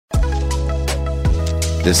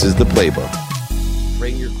This is the playbook.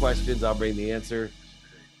 Bring your questions. I'll bring the answer.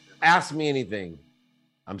 Ask me anything.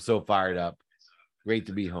 I'm so fired up. Great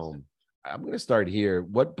to be home. I'm going to start here.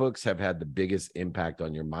 What books have had the biggest impact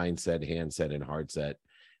on your mindset, handset, and heart set?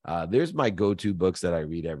 There's my go-to books that I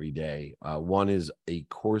read every day. One is A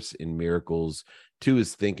Course in Miracles. Two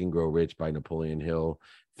is Think and Grow Rich by Napoleon Hill.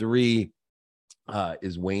 Three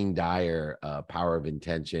is Wayne Dyer, Power of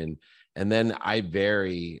Intention. And then I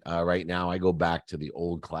vary right now. I go back to the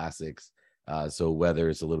old classics. So whether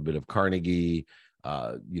it's a little bit of Carnegie,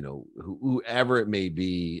 whoever it may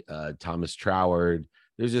be, Thomas Troward,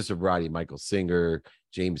 there's just a variety, Michael Singer,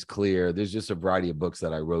 James Clear. There's just a variety of books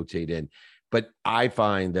that I rotate in. But I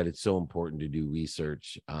find that it's so important to do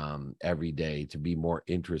research every day to be more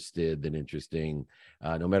interested than interesting.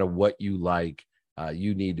 No matter what you like,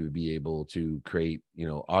 you need to be able to create,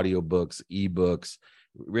 audiobooks, ebooks,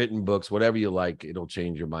 written books, whatever you like. It'll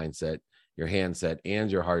change your mindset, your handset,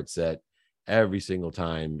 and your heart set every single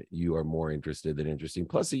time you are more interested than interesting.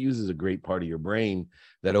 Plus, it uses a great part of your brain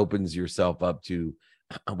that opens yourself up to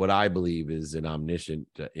what I believe is an omniscient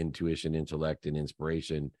intuition, intellect, and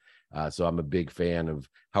inspiration. So I'm a big fan of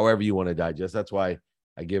however you want to digest. That's why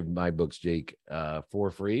I give my books, Jake,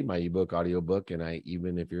 for free, my ebook, audiobook. And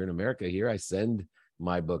even if you're in America here, I send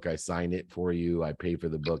my book. I sign it for you. I pay for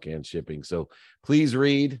the book and shipping. So please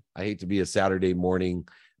read. I hate to be a Saturday morning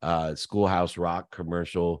schoolhouse rock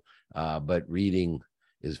commercial, but reading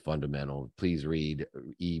is fundamental. Please read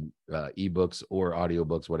ebooks or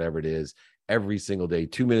audiobooks, whatever it is, every single day.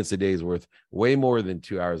 2 minutes a day is worth way more than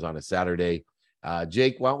 2 hours on a Saturday.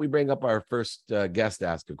 Jake, why don't we bring up our first guest to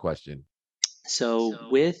ask a question? So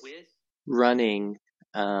with running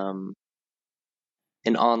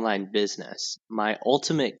an online business, my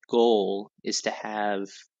ultimate goal is to have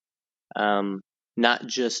not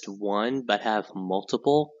just one, but have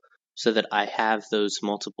multiple, so that I have those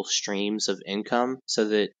multiple streams of income, so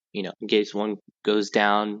that, in case one goes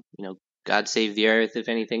down, God save the earth if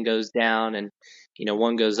anything goes down, and,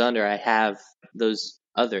 one goes under, I have those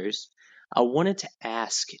others. I wanted to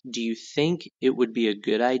ask, do you think it would be a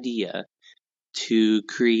good idea to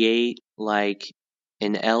create like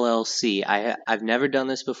an LLC? I've never done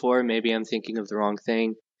this before. Maybe I'm thinking of the wrong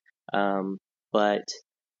thing. But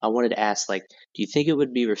I wanted to ask, like, do you think it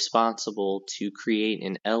would be responsible to create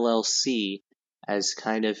an LLC as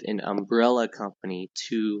kind of an umbrella company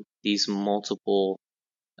to these multiple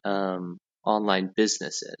online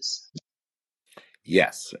businesses?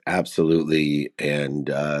 Yes, absolutely. And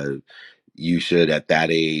you should, at that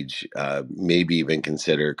age, maybe even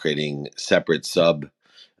consider creating separate sub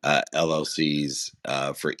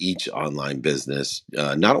LLCs for each online business,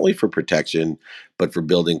 not only for protection, but for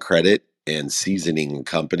building credit and seasoning a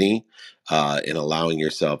company, and allowing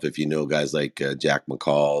yourself, if you know guys like Jack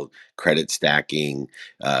McCall, credit stacking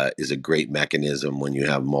is a great mechanism when you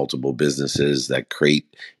have multiple businesses that create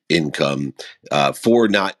income for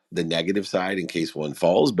not the negative side in case one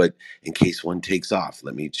falls, but in case one takes off.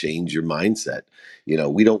 Let me change your mindset.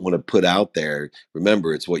 We don't want to put out there,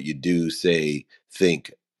 remember, it's what you do, say,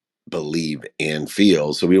 think, believe, and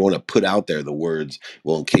feel. So we don't want to put out there the words,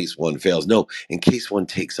 well, in case one fails. No, in case one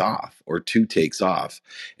takes off or two takes off.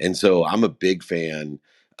 And so I'm a big fan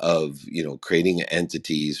of, creating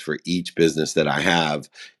entities for each business that I have,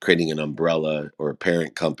 creating an umbrella or a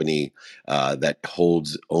parent company that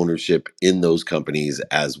holds ownership in those companies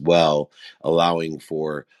as well, allowing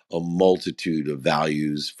for a multitude of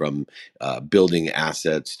values from building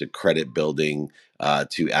assets to credit building,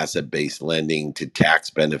 to asset-based lending, to tax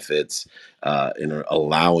benefits, and are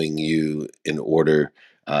allowing you in order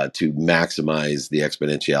to maximize the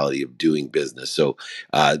exponentiality of doing business. So,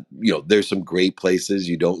 there's some great places.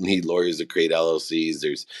 You don't need lawyers to create LLCs.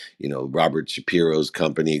 There's, Robert Shapiro's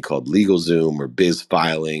company called LegalZoom or Biz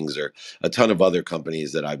Filings, or a ton of other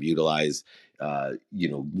companies that I've utilized.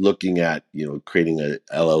 Looking at, creating a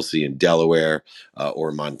LLC in Delaware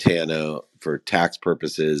or Montana for tax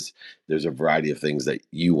purposes. There's a variety of things that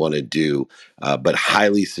you want to do, but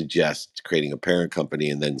highly suggest creating a parent company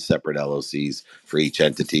and then separate LLCs for each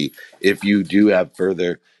entity. If you do have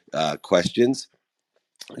further questions,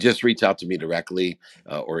 just reach out to me directly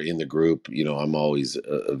or in the group. I'm always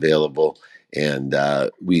available, and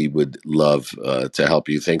we would love to help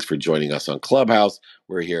you. Thanks for joining us on Clubhouse.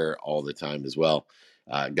 We're here all the time as well.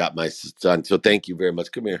 Got my son, so thank you very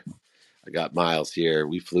much. Come here. I got Miles here.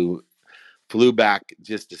 We flew back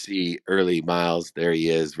just to see early Miles. There he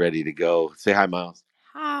is, ready to go. Say hi, Miles.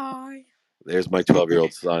 Hi. There's my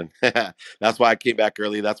 12-year-old son. That's why I came back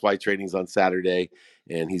early. That's why training's on Saturday,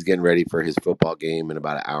 and he's getting ready for his football game in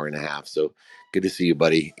about an hour and a half. So good to see you,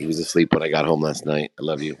 buddy. He was asleep when I got home last night. I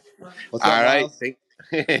love you. What's All up, right. Miles?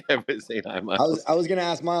 Say hi, I was Miles. I was gonna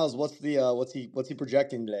ask Miles, what's he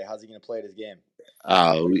projecting today? How's he gonna play his game?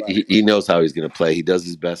 What about He knows how he's going to play. He does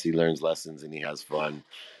his best. He learns lessons and he has fun.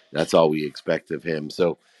 That's all we expect of him.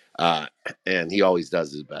 So, uh, and he always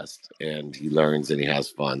does his best and he learns and he has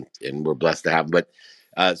fun. And we're blessed to have him.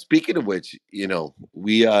 But speaking of which,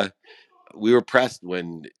 we were pressed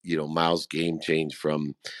when Miles' game changed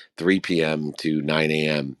from 3 p.m. to 9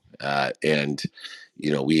 a.m. And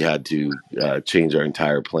we had to change our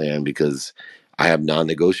entire plan because I have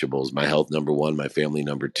non-negotiables: my health number one, my family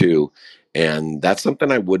number two, and that's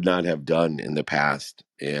something I would not have done in the past.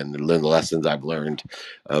 And the lessons I've learned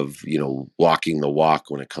of walking the walk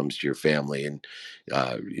when it comes to your family, and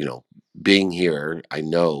uh, you know being here, I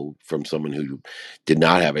know from someone who did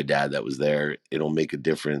not have a dad that was there, it'll make a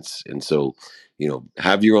difference. And so,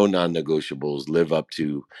 have your own non-negotiables, live up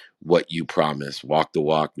to what you promise, walk the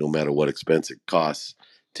walk, no matter what expense it costs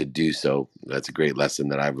to do so. That's a great lesson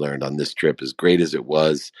that I've learned on this trip. As great as it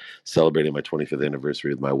was, celebrating my 25th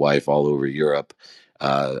anniversary with my wife all over Europe,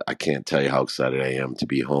 I can't tell you how excited I am to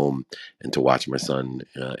be home and to watch my son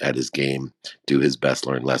at his game, do his best,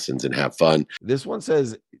 learn lessons, and have fun. This one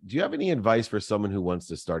says, do you have any advice for someone who wants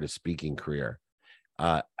to start a speaking career?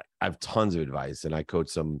 I have tons of advice, and I coach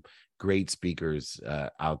some great speakers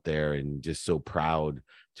out there, and just so proud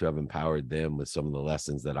to have empowered them with some of the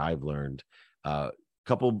lessons that I've learned.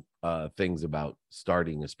 Couple things about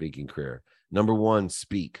starting a speaking career. Number one,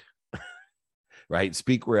 speak. Right?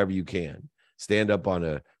 Speak wherever you can. Stand up on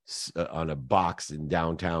a box in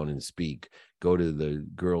downtown and speak. Go to the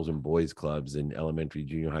girls and boys clubs in elementary,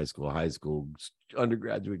 junior high school,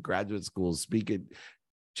 undergraduate, graduate schools. Speak at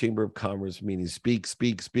Chamber of Commerce meetings.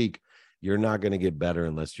 Speak. You're not going to get better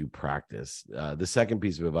unless you practice. The second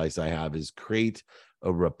piece of advice I have is create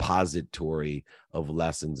a repository of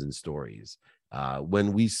lessons and stories.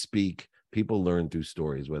 When we speak, people learn through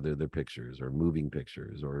stories, whether they're pictures or moving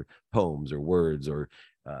pictures or poems or words or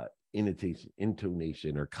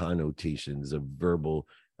intonation or connotations of verbal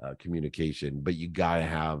communication. But you got to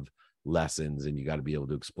have lessons, and you got to be able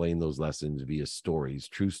to explain those lessons via stories,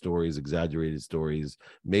 true stories, exaggerated stories,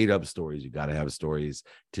 made up stories. You got to have stories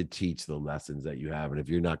to teach the lessons that you have. And if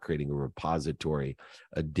you're not creating a repository,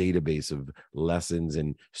 a database of lessons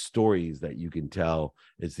and stories that you can tell,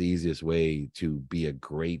 it's the easiest way to be a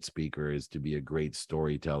great speaker is to be a great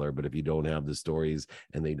storyteller. But if you don't have the stories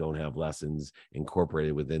and they don't have lessons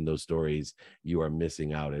incorporated within those stories, you are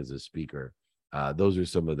missing out as a speaker. Those are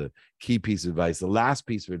some of the key pieces of advice. The last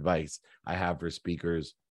piece of advice I have for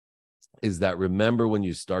speakers is that remember, when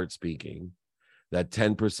you start speaking, that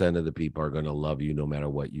 10% of the people are going to love you no matter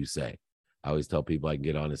what you say. I always tell people I can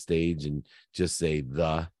get on a stage and just say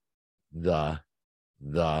the,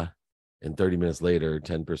 and 30 minutes later,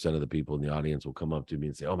 10% of the people in the audience will come up to me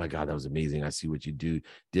and say, oh my God, that was amazing. I see what you did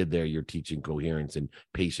there. You're teaching coherence and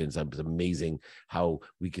patience. It's amazing how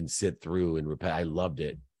we can sit through and repeat. I loved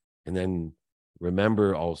it. And then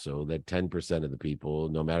remember also that 10% of the people,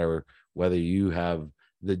 no matter whether you have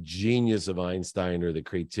the genius of Einstein or the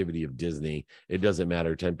creativity of Disney, it doesn't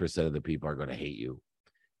matter. 10% of the people are going to hate you.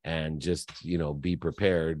 And just, be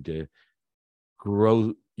prepared to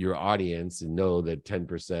grow your audience and know that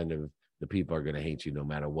 10% of the people are going to hate you no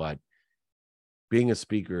matter what. Being a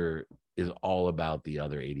speaker is all about the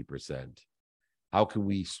other 80%. How can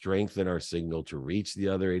we strengthen our signal to reach the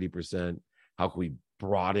other 80%? How can we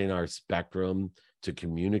broaden our spectrum to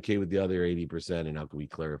communicate with the other 80%? And how can we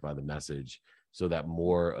clarify the message so that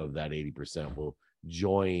more of that 80% will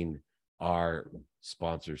join our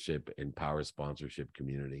sponsorship and power sponsorship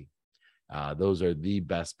community? Those are the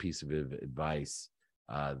best piece of advice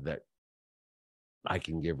that I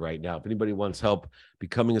can give right now. If anybody wants help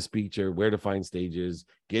becoming a speaker, where to find stages,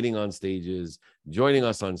 getting on stages, joining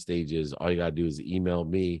us on stages, all you got to do is email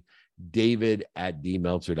me,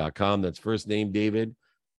 david@dmeltzer.com. That's first name David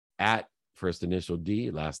at first initial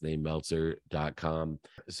D, last name Meltzer.com.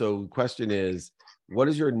 So the question is, what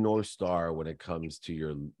is your North Star when it comes to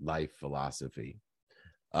your life philosophy?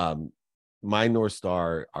 My North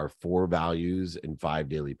Star are 4 values and 5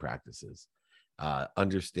 daily practices.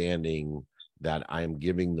 Understanding that I am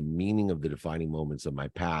giving the meaning of the defining moments of my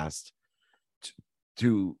past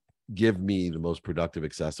to give me the most productive,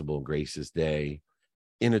 accessible, and gracious day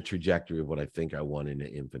in a trajectory of what I think I want in an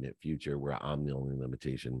infinite future where I'm the only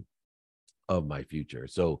limitation of my future.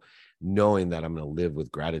 So knowing that I'm going to live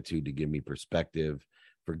with gratitude to give me perspective,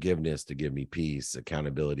 forgiveness to give me peace,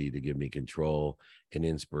 accountability to give me control, and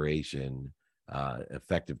inspiration,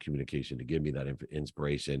 effective communication to give me that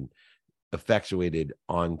inspiration, effectuated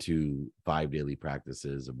onto 5 daily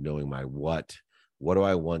practices of knowing my what do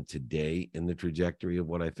I want today in the trajectory of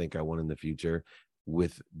what I think I want in the future,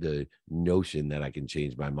 with the notion that I can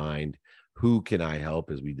change my mind. Who can I help,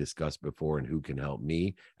 as we discussed before, and who can help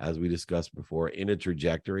me, as we discussed before, in a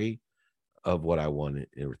trajectory of what I want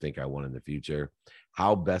or think I want in the future.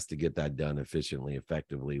 How best to get that done efficiently,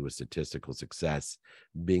 effectively, with statistical success,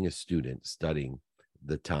 being a student, studying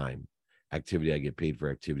the time, activity I get paid for,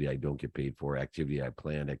 activity I don't get paid for, activity I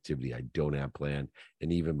plan, activity I don't have planned,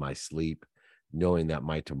 and even my sleep, knowing that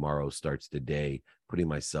my tomorrow starts today, putting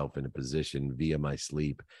myself in a position via my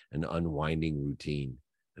sleep, an unwinding routine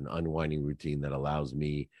that allows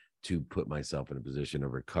me to put myself in a position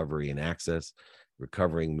of recovery and access,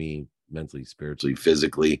 recovering me mentally, spiritually,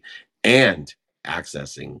 physically, and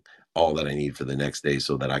accessing all that I need for the next day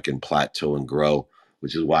so that I can plateau and grow,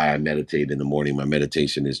 which is why I meditate in the morning. My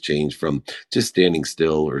meditation has changed from just standing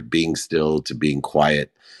still or being still to being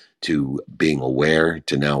quiet to being aware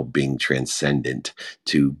to now being transcendent,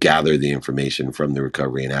 to gather the information from the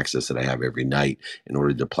recovery and access that I have every night in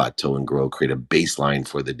order to plateau and grow, create a baseline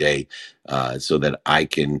for the day, so that I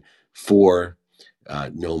can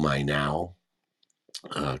know my now,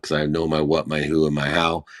 because I know my what, my who, and my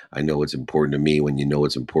how. I know what's important to me. When you know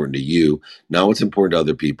what's important to you, now what's important to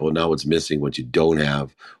other people, now what's missing, what you don't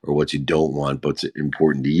have or what you don't want, but what's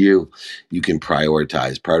important to you, you can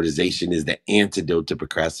prioritize. Prioritization is the antidote to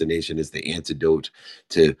procrastination, is the antidote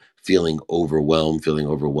to feeling overwhelmed. Feeling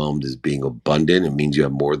overwhelmed is being abundant. It means you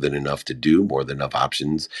have more than enough to do, more than enough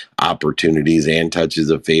options, opportunities, and touches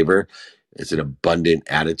of favor. It's an abundant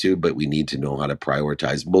attitude, but we need to know how to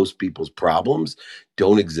prioritize. Most people's problems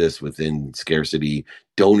don't exist within scarcity,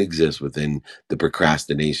 don't exist within the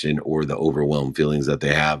procrastination or the overwhelmed feelings that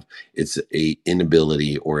they have. It's a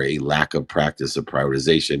inability or a lack of practice of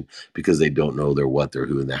prioritization because they don't know their what, their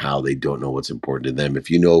who, and their how. They don't know what's important to them. If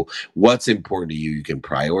you know what's important to you, you can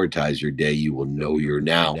prioritize your day. You will know your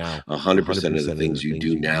now. 100% of the things you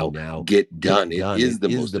do now get done. It is the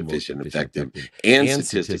most efficient, effective, and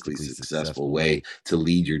statistically successful way to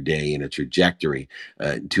lead your day in a trajectory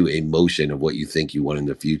to a motion of what you think you want in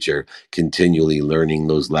the future, continually learning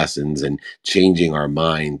those lessons and changing our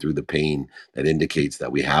mind through the pain that indicates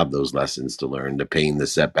that we have those lessons to learn, the pain, the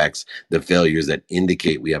setbacks, the failures that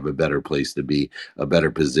indicate we have a better place to be, a better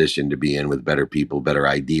position to be in with better people, better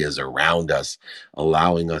ideas around us,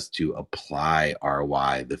 allowing us to apply our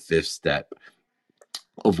why, the fifth step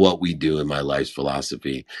of what we do in my life's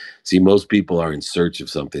philosophy. See, most people are in search of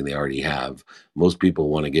something they already have. Most people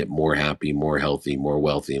want to get more happy, more healthy, more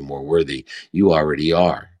wealthy, and more worthy. You already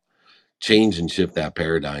are. Change and shift that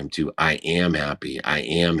paradigm to I am happy, I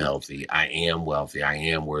am healthy, I am wealthy, I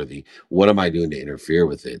am worthy. What am I doing to interfere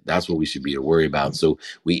with it? That's what we should be worried about. So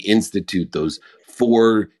we institute those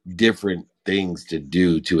 4 different things to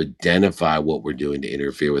do to identify what we're doing to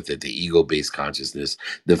interfere with it. The ego-based consciousness,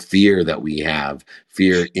 the fear that we have,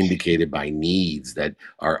 fear indicated by needs that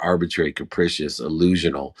are arbitrary, capricious,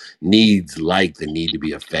 illusional, needs like the need to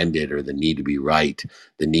be offended or the need to be right,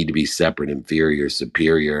 the need to be separate, inferior,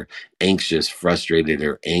 superior, anxious, frustrated,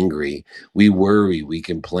 or angry. We worry, we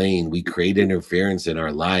complain, we create interference in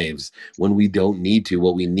our lives when we don't need to.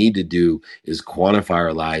 What we need to do is quantify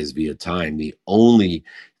our lives via time. The only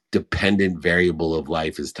dependent variable of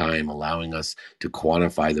life is time, allowing us to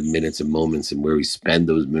quantify the minutes and moments and where we spend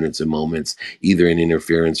those minutes and moments, either in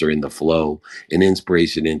interference or in the flow, in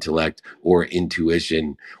inspiration, intellect, or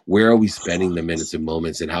intuition. Where are we spending the minutes and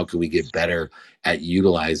moments, and how can we get better at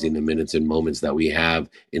utilizing the minutes and moments that we have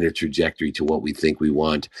in a trajectory to what we think we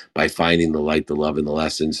want by finding the light, the love, and the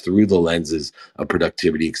lessons through the lenses of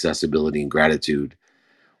productivity, accessibility, and gratitude?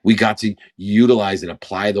 We got to utilize and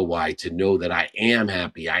apply the why to know that I am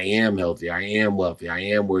happy, I am healthy, I am wealthy, I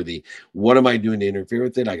am worthy. What am I doing to interfere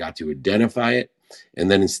with it? I got to identify it. And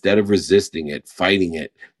then instead of resisting it, fighting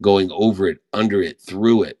it, going over it, under it,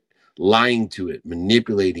 through it, lying to it,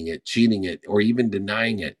 manipulating it, cheating it, or even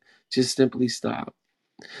denying it, just simply stop.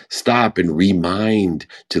 Stop and remind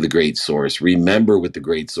to the great source. Remember with the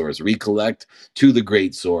great source. Recollect to the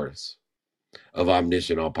great source of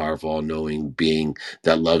omniscient, all powerful, all knowing being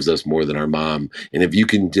that loves us more than our mom. And if you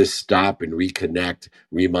can just stop and reconnect,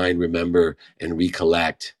 remind, remember, and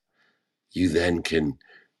recollect, you then can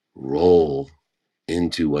roll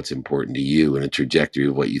into what's important to you in a trajectory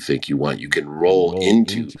of what you think you want. You can roll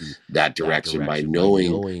into that direction by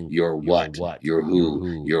knowing your what, your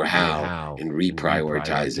who, your how, and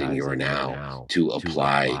reprioritizing your now to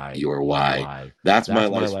apply your why. That's my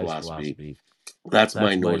life's philosophy. That's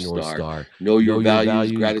my North Star. Know your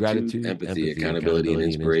values, gratitude, empathy, accountability, and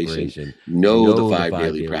inspiration. Know the 5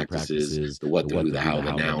 daily practices, the what, the who, the how,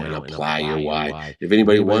 the now, and apply your why. If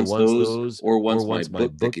anybody wants those or wants my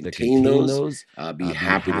book that contain those, be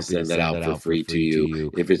happy to send that out for free to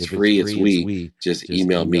you. If it's free, it's we. Just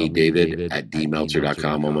email me,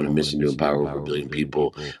 David@dmeltzer.com. I'm on a mission to empower over 1 billion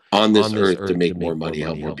people on this earth to make more money,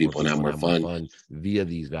 help more people, and have more fun via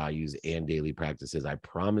these values and daily practices. I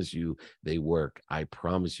promise you they work. I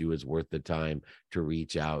promise you it's worth the time to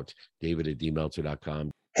reach out.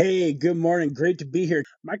 David@dmeltzer.com. Hey, good morning. Great to be here.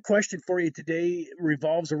 My question for you today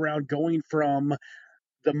revolves around going from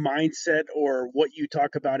the mindset or what you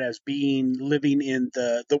talk about as being living in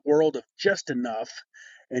the world of just enough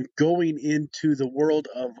and going into the world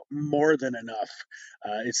of more than enough.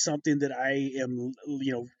 It's something that I am,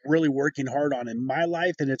 really working hard on in my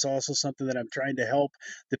life, and it's also something that I'm trying to help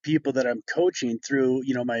the people that I'm coaching through,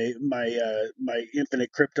 my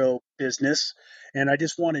infinite crypto business. And I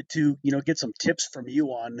just wanted to, get some tips from you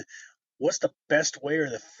on what's the best way or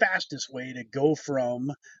the fastest way to go from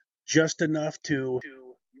just enough to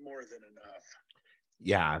more than enough.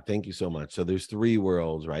 Yeah, thank you so much. So there's 3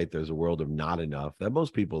 worlds, right? There's a world of not enough that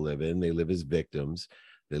most people live in. They live as victims.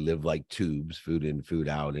 They live like tubes, food in, food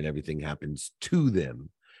out, and everything happens to them.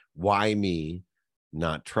 Why me,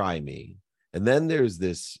 not try me? And then there's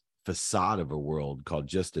this facade of a world called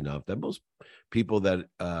just enough that most people that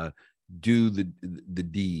do the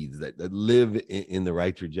deeds that live in the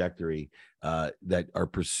right trajectory, that are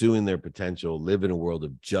pursuing their potential, live in a world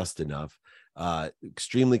of just enough,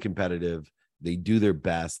 extremely competitive. They do their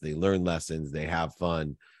best, they learn lessons, they have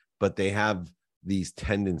fun, but they have these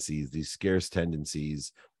tendencies, these scarce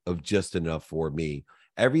tendencies of just enough for me.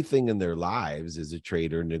 Everything in their lives is a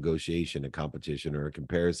trade or negotiation, a competition or a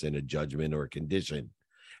comparison, a judgment or a condition.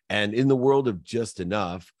 And in the world of just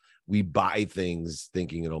enough, we buy things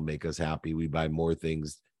thinking it'll make us happy. We buy more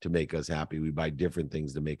things to make us happy. We buy different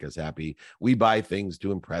things to make us happy. We buy things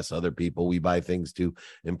to impress other people. We buy things to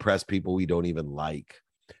impress people we don't even like.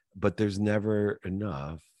 But there's never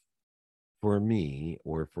enough for me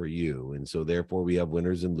or for you. And so therefore we have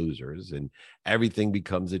winners and losers, and everything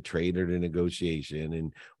becomes a trade or a negotiation,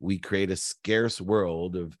 and we create a scarce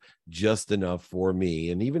world of just enough for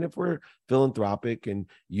me. And even if we're philanthropic and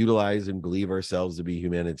utilize and believe ourselves to be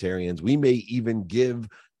humanitarians, we may even give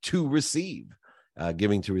to receive.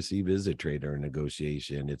 Giving to receive is a trade or a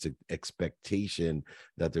negotiation. It's an expectation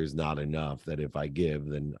that there's not enough, that if I give,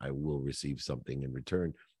 then I will receive something in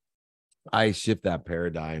return. I shift that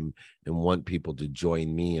paradigm and want people to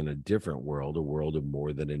join me in a different world, a world of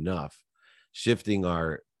more than enough, shifting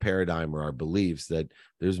our paradigm or our beliefs that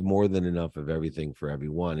there's more than enough of everything for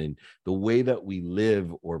everyone. And the way that we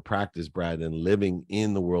live or practice, Brad, and living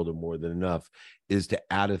in the world of more than enough is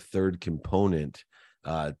to add a third component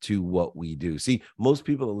to what we do. See, most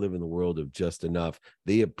people that live in the world of just enough,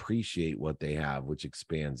 they appreciate what they have, which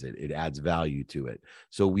expands it. It adds value to it.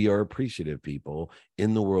 So we are appreciative people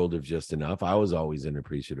in the world of just enough. I was always in an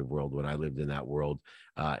appreciative world when I lived in that world,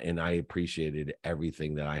 and I appreciated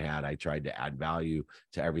everything that I had. I tried to add value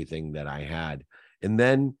to everything that I had, and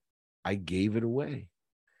then I gave it away.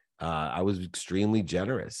 I was extremely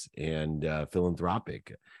generous and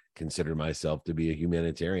philanthropic. Consider myself to be a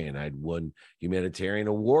humanitarian. I'd won humanitarian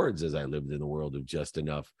awards as I lived in the world of just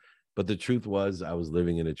enough. But the truth was, I was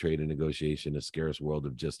living in a trade and negotiation, a scarce world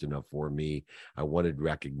of just enough for me. I wanted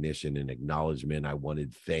recognition and acknowledgement. I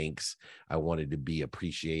wanted thanks. I wanted to be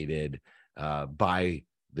appreciated by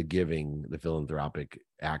the giving, the philanthropic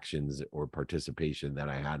actions or participation that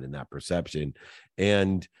I had in that perception.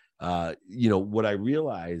 And, what I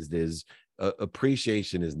realized is,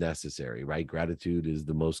 appreciation is necessary, right? Gratitude is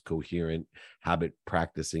the most coherent habit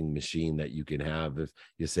practicing machine that you can have. If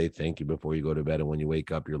you say thank you before you go to bed, and when you wake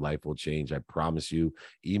up, your life will change. I promise you.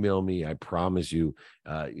 Email me. I promise you.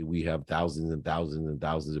 We have thousands and thousands and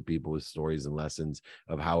thousands of people with stories and lessons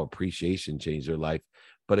of how appreciation changed their life.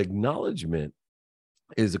 But acknowledgement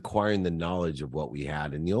is acquiring the knowledge of what we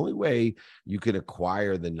had. And the only way you can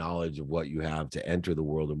acquire the knowledge of what you have to enter the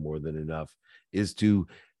world of more than enough is to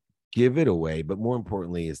give it away, but more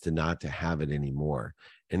importantly is to not to have it anymore.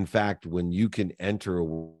 In fact, when you can enter a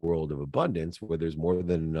world of abundance where there's more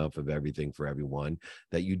than enough of everything for everyone,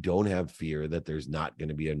 that you don't have fear that there's not going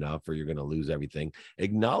to be enough or you're going to lose everything.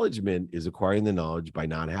 Acknowledgement is acquiring the knowledge by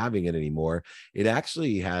not having it anymore. It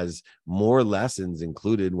actually has more lessons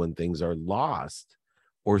included when things are lost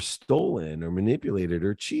or stolen or manipulated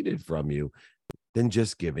or cheated from you than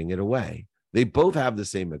just giving it away. They both have the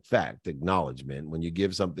same effect, acknowledgement. When you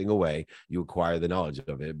give something away, you acquire the knowledge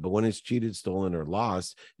of it. But when it's cheated, stolen, or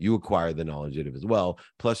lost, you acquire the knowledge of it as well.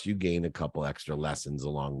 Plus, you gain a couple extra lessons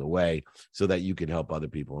along the way so that you can help other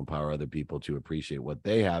people, empower other people to appreciate what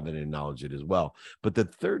they have and acknowledge it as well. But the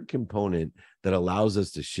third component that allows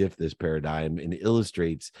us to shift this paradigm and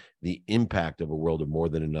illustrates the impact of a world of more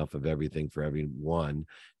than enough of everything for everyone,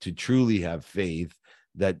 to truly have faith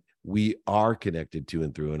that we are connected to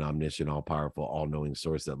and through an omniscient, all-powerful, all-knowing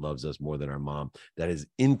source that loves us more than our mom, that is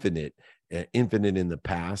infinite in the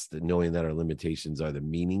past, knowing that our limitations are the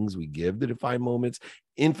meanings we give to define moments,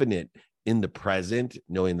 infinite in the present,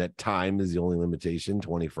 knowing that time is the only limitation,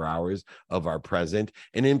 24 hours of our present,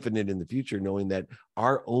 and infinite in the future, knowing that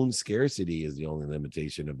our own scarcity is the only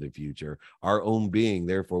limitation of the future, our own being.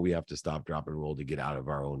 Therefore, we have to stop, drop, and roll to get out of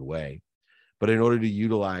our own way. But in order to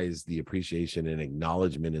utilize the appreciation and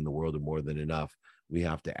acknowledgement in the world of more than enough, we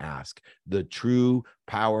have to ask. The true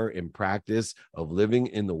power and practice of living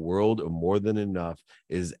in the world of more than enough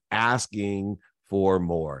is asking for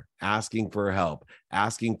more, asking for help,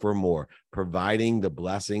 asking for more, providing the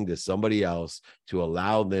blessing to somebody else to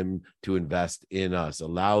allow them to invest in us,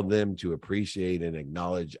 allow them to appreciate and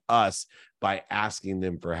acknowledge us by asking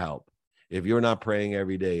them for help. If you're not praying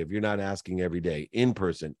every day, if you're not asking every day, in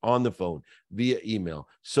person, on the phone, via email,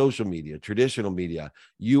 social media, traditional media,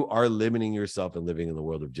 you are limiting yourself and living in the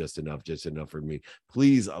world of just enough for me.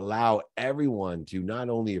 Please allow everyone to not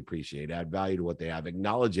only appreciate, add value to what they have,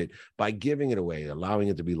 acknowledge it by giving it away, allowing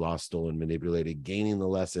it to be lost, stolen, manipulated, gaining the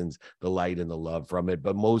lessons, the light, and the love from it.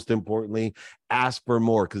 But most importantly, ask for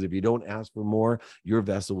more, because if you don't ask for more, your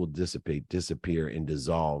vessel will dissipate, disappear, and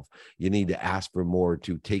dissolve. You need to ask for more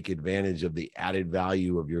to take advantage of the added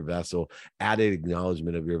value of your vessel, added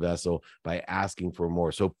acknowledgement of your vessel by asking for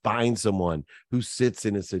more. So find someone who sits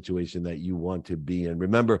in a situation that you want to be in.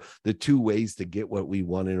 Remember, the two ways to get what we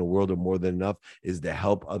want in a world of more than enough is to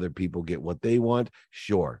help other people get what they want,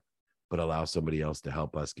 sure, but allow somebody else to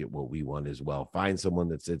help us get what we want as well. Find someone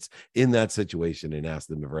that sits in that situation and ask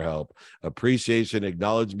them for help. Appreciation,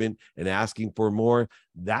 acknowledgement, and asking for more.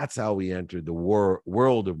 That's how we enter the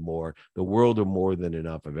world of more, the world of more than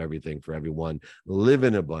enough of everything for everyone. Live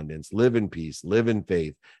in abundance, live in peace, live in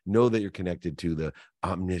faith. Know that you're connected to the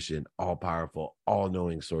omniscient, all-powerful,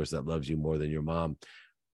 all-knowing source that loves you more than your mom.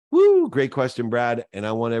 Woo, great question, Brad. And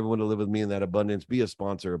I want everyone to live with me in that abundance. Be a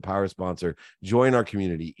sponsor, a power sponsor. Join our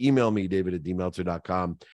community. Email me, david@dmeltzer.com.